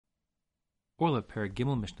Orlah Perek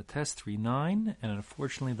Gimel Mishnah Tes 3.9, and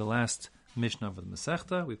unfortunately the last Mishnah of the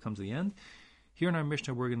Masechta. We've come to the end. Here in our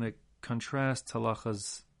Mishnah we're going to contrast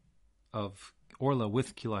halachas of Orlah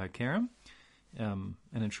with Kilai HaKerem. And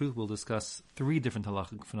in truth, we'll discuss three different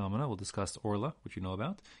halachic phenomena. We'll discuss Orlah, which you know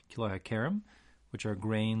about, Kilai HaKerem, which are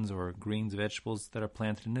grains or greens, vegetables that are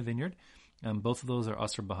planted in a vineyard. Both of those are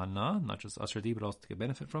Asr Bahana, not just Asr Di, but also to get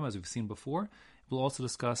benefit from, as we've seen before. We'll also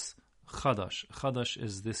discuss Chadash. Chadash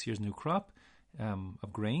is this year's new crop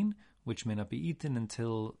of grain, which may not be eaten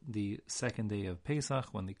until the second day of Pesach,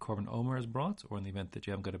 when the Korban Omer is brought, or in the event that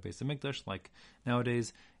you haven't got a Beis HaMikdash, like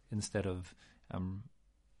nowadays, instead of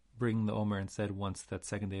bring the Omer instead once that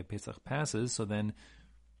second day of Pesach passes. So then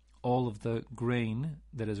all of the grain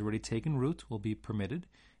that has already taken root will be permitted,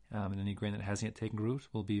 and any grain that hasn't yet taken root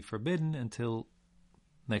will be forbidden until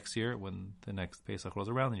next year when the next Pesach rolls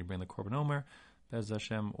around and you bring the Korban Omer, Bez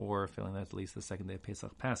Hashem, or failing that at least the second day of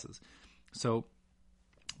Pesach passes. So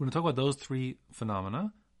we're going to talk about those three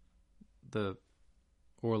phenomena, the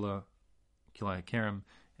Orlah, Kilai HaKerem,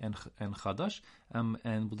 and Chadash, and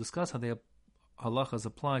we'll discuss how they halachas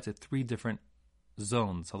apply to three different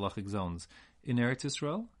zones, halachic zones, in Eretz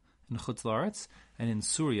Yisrael, in Chutz La'aretz, and in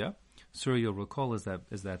Syria. Syria, you'll recall, is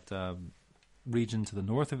that region to the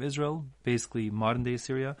north of Israel, basically modern-day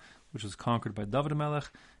Syria, which was conquered by David HaMelech,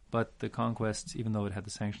 but the conquest, even though it had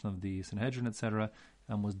the sanction of the Sanhedrin, etc.,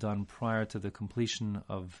 was done prior to the completion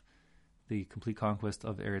of the complete conquest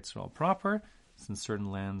of Eretz Yisrael proper, since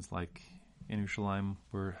certain lands like in Yerushalayim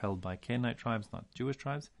were held by Canaanite tribes, not Jewish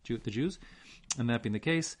tribes, the Jews. And that being the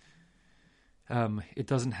case, it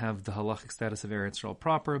doesn't have the halachic status of Eretz Yisrael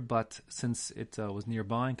proper, but since it was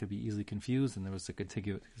nearby and could be easily confused, and there was a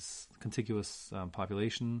contiguous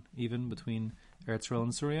population even between Eretz Yisrael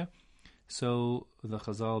and Syria, so the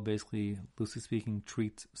Chazal basically, loosely speaking,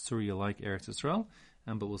 treat Syria like Eretz Yisrael,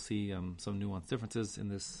 but we'll see some nuanced differences in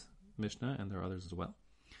this Mishnah, and there are others as well.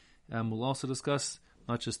 We'll also discuss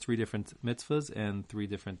not just three different mitzvahs and three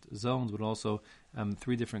different zones, but also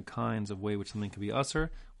three different kinds of way which something can be asr.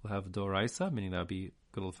 We'll have doraisa, meaning that would be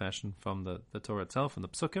good old-fashioned from the Torah itself, from the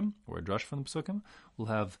Psukim, or a drush from the Psukim. We'll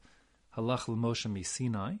have halach l'Moshe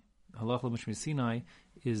mi-Sinai. Halach l'Moshe mi-Sinai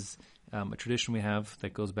is a tradition we have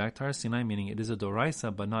that goes back to our Sinai, meaning it is a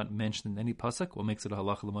doraisa, but not mentioned in any pasuk. What makes it a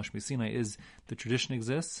halach l'Moshe mi-Sinai is the tradition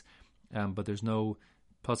exists, but there's no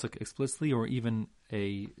pasuk explicitly, or even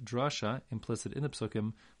a drasha implicit in the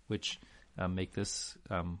psukim, which make this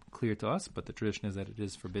clear to us, but the tradition is that it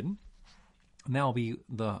is forbidden. Now will be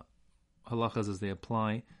the halachas as they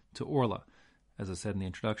apply to Orlah. As I said in the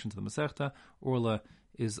introduction to the Masechta, Orlah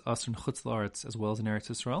is asr in Chutz La'aretz as well as in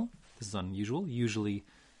Eretz Yisrael. This is unusual. Usually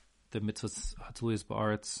the mitzvahs hatuliyos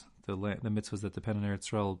ba'aretz, the mitzvahs that depend on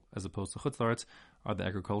Eretz Yisrael as opposed to Chutz La'aretz, are the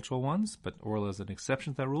agricultural ones, but Orlah is an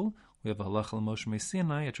exception to that rule. We have a halach l'Moshe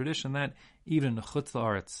mi-Sinai, a tradition that even in Chutz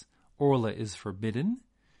La'aretz, Orlah is forbidden,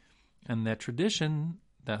 and that tradition,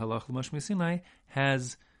 that halach l'Moshe mi-Sinai,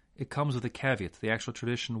 it comes with a caveat. The actual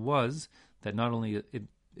tradition was that not only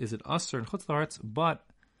is it asr in Chutz La'aretz, but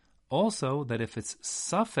also that if it's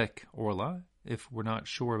safek Orlah, if we're not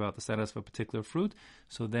sure about the status of a particular fruit,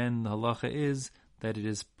 so then the halacha is that it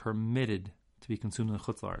is permitted to be consumed in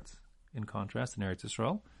Chutz La'aretz. In contrast, in Eretz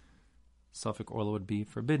Yisrael, safek Orlah would be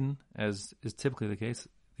forbidden, as is typically the case,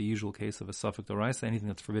 the usual case of a safek doraisa. Anything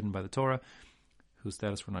that's forbidden by the Torah, whose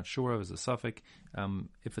status we're not sure of, is a safek.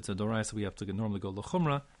 If it's a doraisa, we have to normally go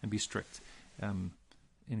l'chumra and be strict.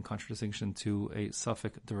 In contradistinction to a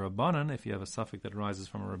safek d'Rabbanan, if you have a safek that arises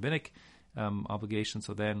from a rabbinic obligation,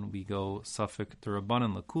 so then we go safek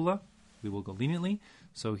d'Rabbanan l'kula, we will go leniently.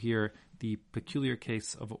 So here, the peculiar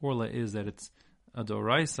case of Orlah is that it's a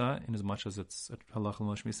doraisa, in as much as it's a halach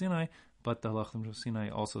l'Moshe mi-Sinai, but the halach l'Moshe mi-Sinai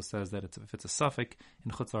also says that if it's a safek,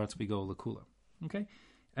 in Chutz La'aretz we go l'kula. Okay?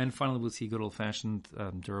 And finally, we'll see good old-fashioned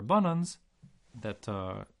d'Rabbanans that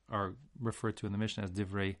are referred to in the Mishnah as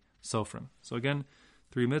divrei sofrim. So again,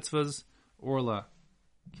 three mitzvahs, Orlah,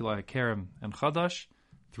 Kilai HaKerem, and Chadash,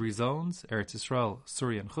 three zones, Eretz Yisrael,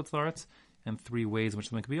 Syria, and Chutz La'aretz, and three ways in which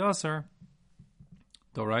something can be asr,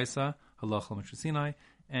 doraisa, halach l'Moshe mi-Sinai,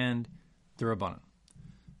 and d'Rabbanan.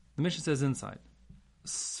 The Mishnah says inside,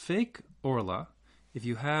 sfeik Orlah, if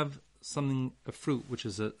you have something, a fruit, which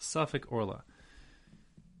is a safek Orlah,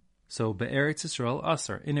 so be'eretz Yisrael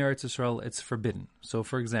asar, in Eretz Yisrael it's forbidden. So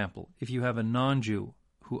for example, if you have a non-Jew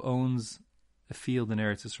who owns a field in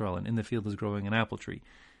Eretz Yisrael, and in the field is growing an apple tree,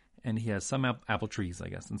 and he has some apple trees, I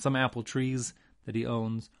guess, and some apple trees that he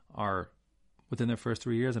owns are within their first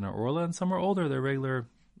 3 years and are Orlah, and some are older, they're regular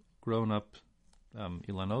grown-up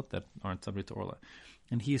ilanot that aren't subject to Orlah.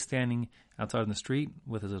 And he is standing outside in the street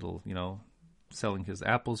with his little, selling his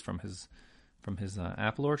apples from his from his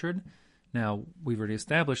apple orchard. Now, we've already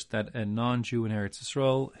established that a non-Jew in Eretz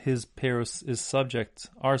Yisrael, his peros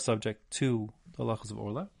are subject to the halachos of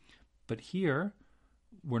Orlah. But here,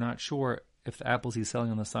 we're not sure if the apples he's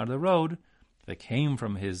selling on the side of the road, they came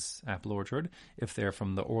from his apple orchard, if they're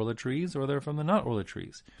from the Orlah trees or they're from the not Orlah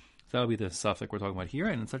trees. So that would be the suffix we're talking about here.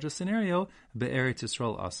 And in such a scenario, be'eretz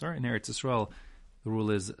Yisrael asar. In Eretz Yisrael, the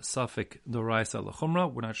rule is suffix doraisa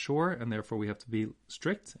l'chumra. We're not sure, and therefore we have to be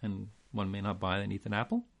strict, and one may not buy and eat an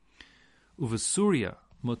apple. Uva Surya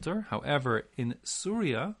mutter. However, in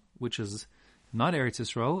Surya, which is not Eretz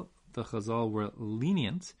Yisrael, the Chazal were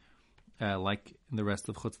lenient, like in the rest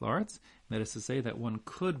of Chutz La'aretz. That is to say that one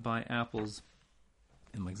could buy apples,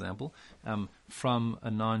 in my example, from a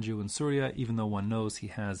non-Jew in Surya, even though one knows he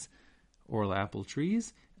has Orlah apple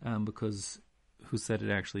trees, because who said it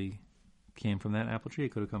actually came from that apple tree? It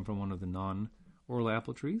could have come from one of the non-Orlah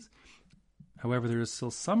apple trees. However, there is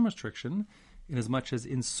still some restriction, in as much as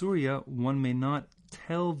in Surya, one may not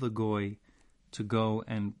tell the goy to go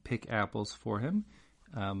and pick apples for him.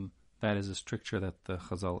 That is a stricture that the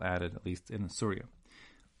Chazal added, at least in Surya.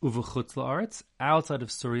 Uva chutz la'aretz, outside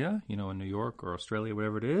of Surya, in New York or Australia,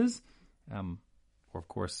 whatever it is, or of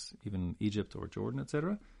course even Egypt or Jordan,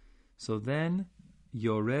 etc. So then,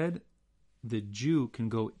 Yored, the Jew can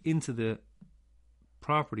go into the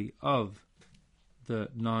property of the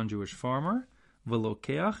non-Jewish farmer,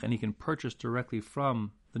 velokeach, and he can purchase directly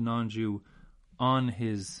from the non-Jew on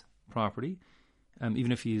his property,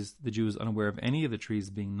 even if the Jew is unaware of any of the trees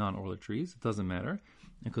being non-Orlah trees. It doesn't matter,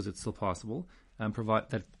 because it's still possible, provide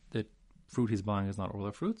that the fruit he's buying is not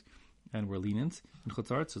Orlah fruit, and we're lenient. In Chutz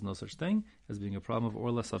La'aretz, there's no such thing as being a problem of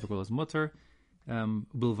Orlah. Safek Orlah is mutter.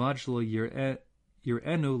 Bilvad shelo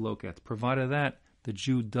yir'enu loket, provided that the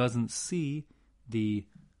Jew doesn't see the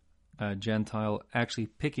Gentile actually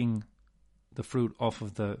picking the fruit off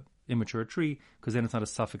of the immature tree, because then it's not a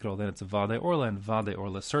suffix at all. Then it's a vade Orlah, and vade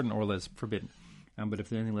Orlah, certain Orlah is forbidden. But if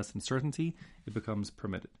there's anything less than certainty, it becomes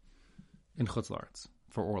permitted in Chutz La'aretz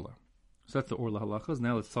for Orlah. So that's the Orlah halachas.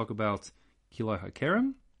 Now let's talk about Kilai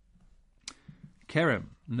HaKerem. Kerem,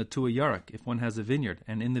 Natua Yarak, if one has a vineyard,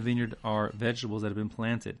 and in the vineyard are vegetables that have been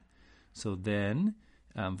planted. So then,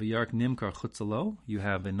 V'yarak Nimkar Chutzalo, you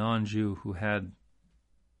have a non-Jew who had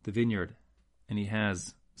the vineyard, and he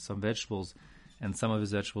has some vegetables, and some of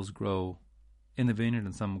his vegetables grow in the vineyard,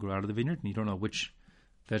 and some grow out of the vineyard, and you don't know which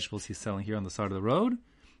vegetables he's selling here on the side of the road.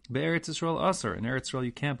 Be'eretz Yisrael Asar. In Eretz Yisrael,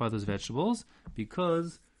 you can't buy those vegetables,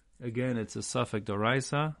 because, again, it's a suffix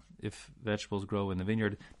doraisa. If vegetables grow in the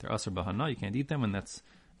vineyard, they're asar bahana, you can't eat them, and that's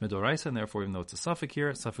medoraisa, and therefore, even though it's a suffix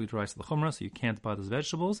here, suffix doraisa l'chumra, so you can't buy those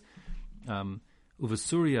vegetables. Uva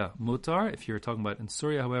Surya mutar. If you're talking about in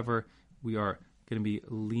Surya, however, we are going to be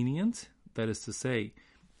lenient. That is to say,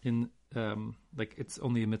 it's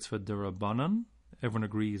only a mitzvah derabanan. Everyone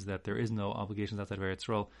agrees that there is no obligations outside of Eretz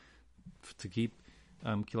Yisrael to keep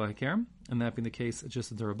Kilai HaKerem, and that being the case, it's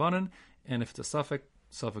just a derabanan. And if it's a suffix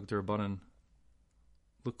derabanan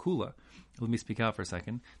l'kula, let me speak out for a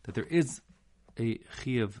second, that there is a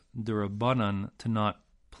chiyuv derabanan to not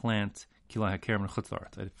plant Kilai HaKerem in Chutz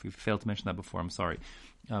La'aretz. If we failed to mention that before, I'm sorry.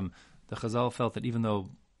 The Chazal felt that even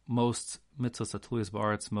though most mitzvahs are tluyas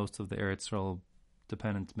ba'aretz, most of the Eretz Yisrael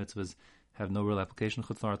dependent mitzvahs have no real application in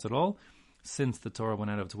Chutz La'aretz at all, since the Torah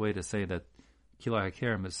went out of its way to say that Kilai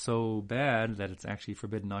HaKerem is so bad that it's actually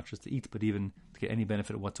forbidden not just to eat, but even to get any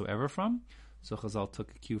benefit whatsoever from. So Chazal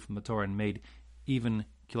took a cue from the Torah and made even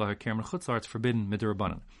Kilai HaKerem and Chutz La'aretz forbidden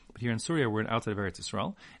midirabanan. But here in Surya, we're outside of Eretz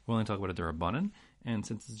Yisrael. We're only talking about a derabanan, and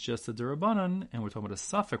since it's just a derabanan, and we're talking about a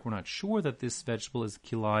suffix, we're not sure that this vegetable is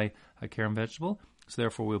Kilai HaKerem vegetable, so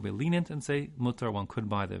therefore we'll be lenient and say mutar, one could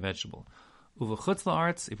buy the vegetable. Uva Chutz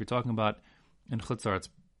La'aretz, if you're talking about in Chutz La'aretz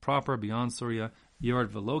proper, beyond Surya,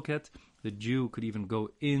 Yard Veloket, the Jew could even go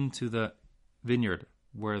into the vineyard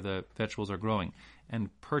where the vegetables are growing and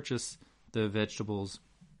purchase the vegetables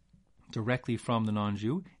directly from the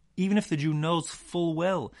non-Jew, even if the Jew knows full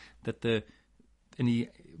well that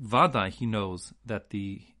he knows that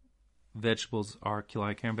the vegetables are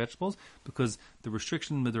Kilai HaKerem vegetables, because the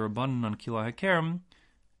restriction midirabanan on Kilai HaKerem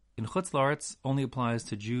in Chutz La'aretz only applies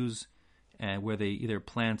to Jews where they either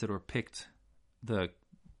planted or picked the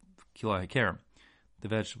Kilai HaKerem, the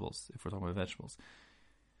vegetables, if we're talking about vegetables.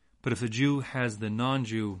 But if the Jew has the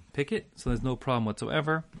non-Jew pick it, so there's no problem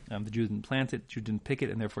whatsoever. The Jew didn't plant it, the Jew didn't pick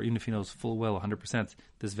it, and therefore, even if he knows full well 100%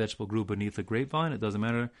 this vegetable grew beneath the grapevine, it doesn't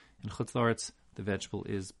matter. In Chutz La'aretz, the vegetable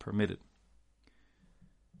is permitted.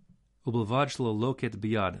 Ubelvad shelo loket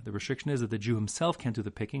biyad. The restriction is that the Jew himself can't do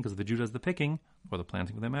the picking, because if the Jew does the picking, or the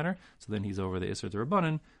planting for that matter, so then he's over the Isser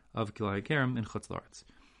Derabanan of Kilai HaKerem in Chutz La'aretz.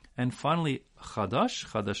 And finally, Chadash.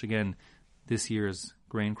 Chadash, again, this year's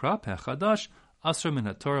grain crop. Hechadash asr min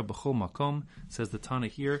haTorah b'chol makom, says the Tana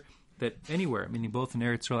here, that anywhere, meaning both in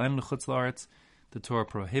Eretz Yisrael and in Chutz La'aretz, the Torah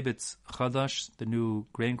prohibits chadash, the new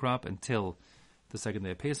grain crop, until the second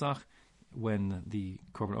day of Pesach, when the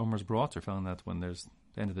Korban Omer is brought, or found that when there's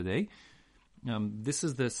the end of the day. This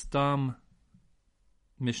is the Stam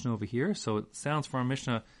Mishnah over here. So it sounds from our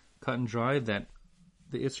Mishnah cut and dry that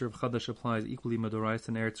the Isser of Chadash applies equally Medoraisa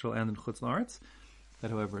in Eretz Yisrael and in Chutz La'aretz.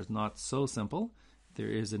 That, however, is not so simple. There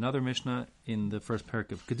is another Mishnah in the first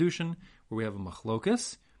parak of Kedushin, where we have a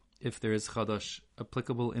machlokas. If there is Chadash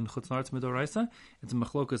applicable in Chutz La'aretz Medoraisa, it's a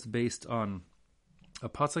machlokas based on a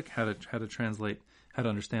pasuk, how to translate, how to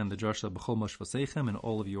understand the Joshua B'chol Mosh Vaseichem in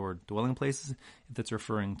all of your dwelling places, if that's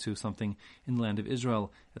referring to something in the land of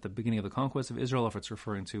Israel at the beginning of the conquest of Israel, or if it's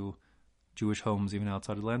referring to Jewish homes even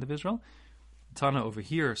outside of the land of Israel. Tana over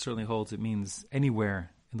here certainly holds it means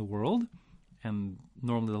anywhere in the world, and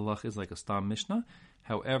normally the lach is like a Stam Mishnah.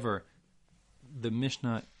 However, the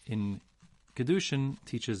Mishnah in Kedushin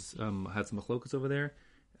teaches, had some machlokas over there,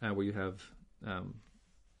 where you have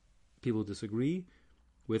people who disagree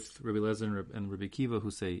with Rabbi Lezer and Rabbi Kiva,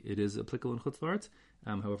 who say it is applicable in Chutz La'aretz.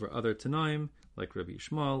 However, other Tanaim, like Rabbi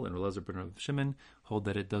Yishmael and Rabbi Lezer ben Rabbi Shimon, hold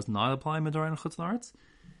that it does not apply Medora in Chutz La'aretz.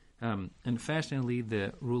 And fascinatingly,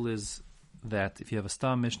 the rule is that if you have a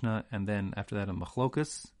Stam Mishnah and then after that a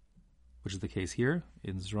Machlokas, which is the case here,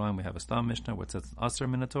 in Zerayim we have a Stam Mishnah where it says Asar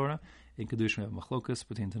min Torah. In Kedushin we have Machlokas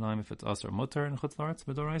between Tanaim if it's Asar Mutar in Chutz La'aretz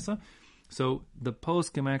Medoraisa. So the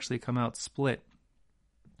poskim actually come out split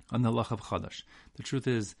on the halach of Chadash. The truth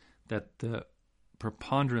is that the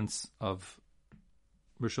preponderance of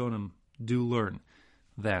Rishonim do learn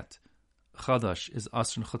that Chadash is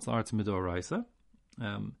Asr in Chutz La'aretz Medoraisa,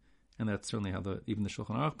 and that's certainly how even the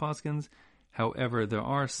Shulchan Aruch paskins. However, there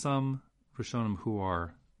are some Rishonim who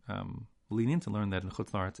are lenient to learn that in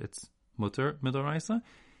Chutz La'aretz it's Mutar Medoraisa,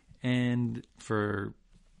 and for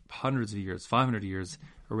hundreds of years, 500 years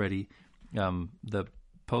already, the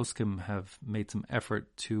poskim have made some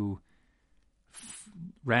effort to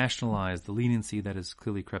rationalize the leniency that has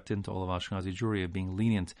clearly crept into all of Ashkenazi Jewry of being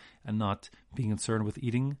lenient and not being concerned with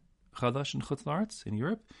eating Chadash and Chutz La'aretz in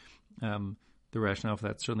Europe. The rationale for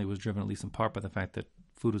that certainly was driven at least in part by the fact that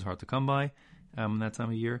food was hard to come by that time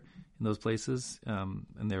of year in those places, and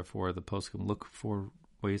therefore the poskim look for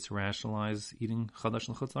ways to rationalize eating Chadash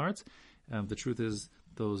and Chutz La'aretz. The truth is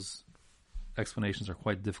those explanations are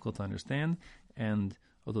quite difficult to understand, and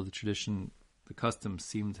although the custom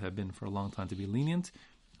seemed to have been for a long time to be lenient,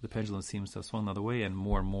 the pendulum seems to have swung the other way, and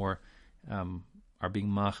more are being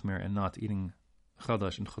machmir and not eating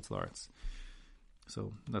Chadash and Chutz La'aretz.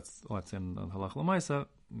 So that's all that's in Halach L'Maisa.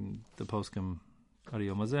 The poskim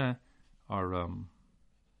Ariyom Hazeh are a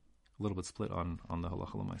little bit split on the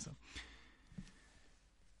Halach L'Maisa.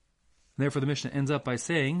 Therefore, the Mishnah ends up by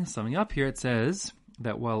saying, summing up here, it says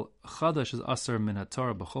that while Chadash is Asar min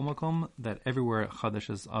haTorah b'chol makom, that everywhere Chadash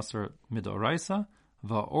is Asar midoraisa,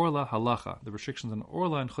 Orlah halacha. The restrictions on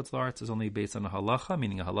Orlah and Chutz La'aretz is only based on a halacha,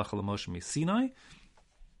 meaning a halacha l'Moshe Sinai.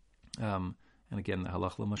 And again, the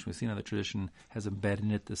halacha l'Moshe Sinai, the tradition has embedded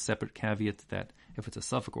in it the separate caveat that if it's a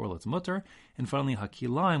suffix Orlah, it's mutter. And finally,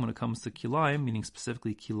 hakilayim, when it comes to kilayim, meaning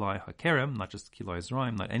specifically kilai hakerem, not just kilai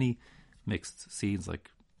zraim, not any mixed seeds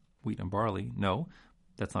like wheat and barley. No,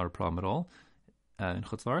 that's not a problem at all in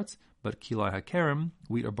Chutz La'aretz. But kilai hakerem,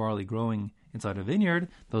 wheat or barley growing inside a vineyard,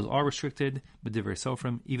 those are restricted b'divrei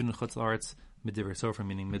sofrim, even in Chutz La'aretz, b'divrei sofrim,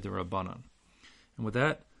 meaning midrabanan. And with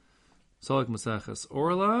that, Solek Maseches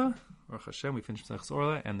Orlah, Baruch Hashem, we finished Maseches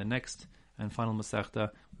Orlah, and the next and final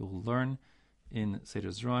Masechta we will learn in Seder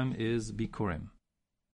Zeraim is Bikurim.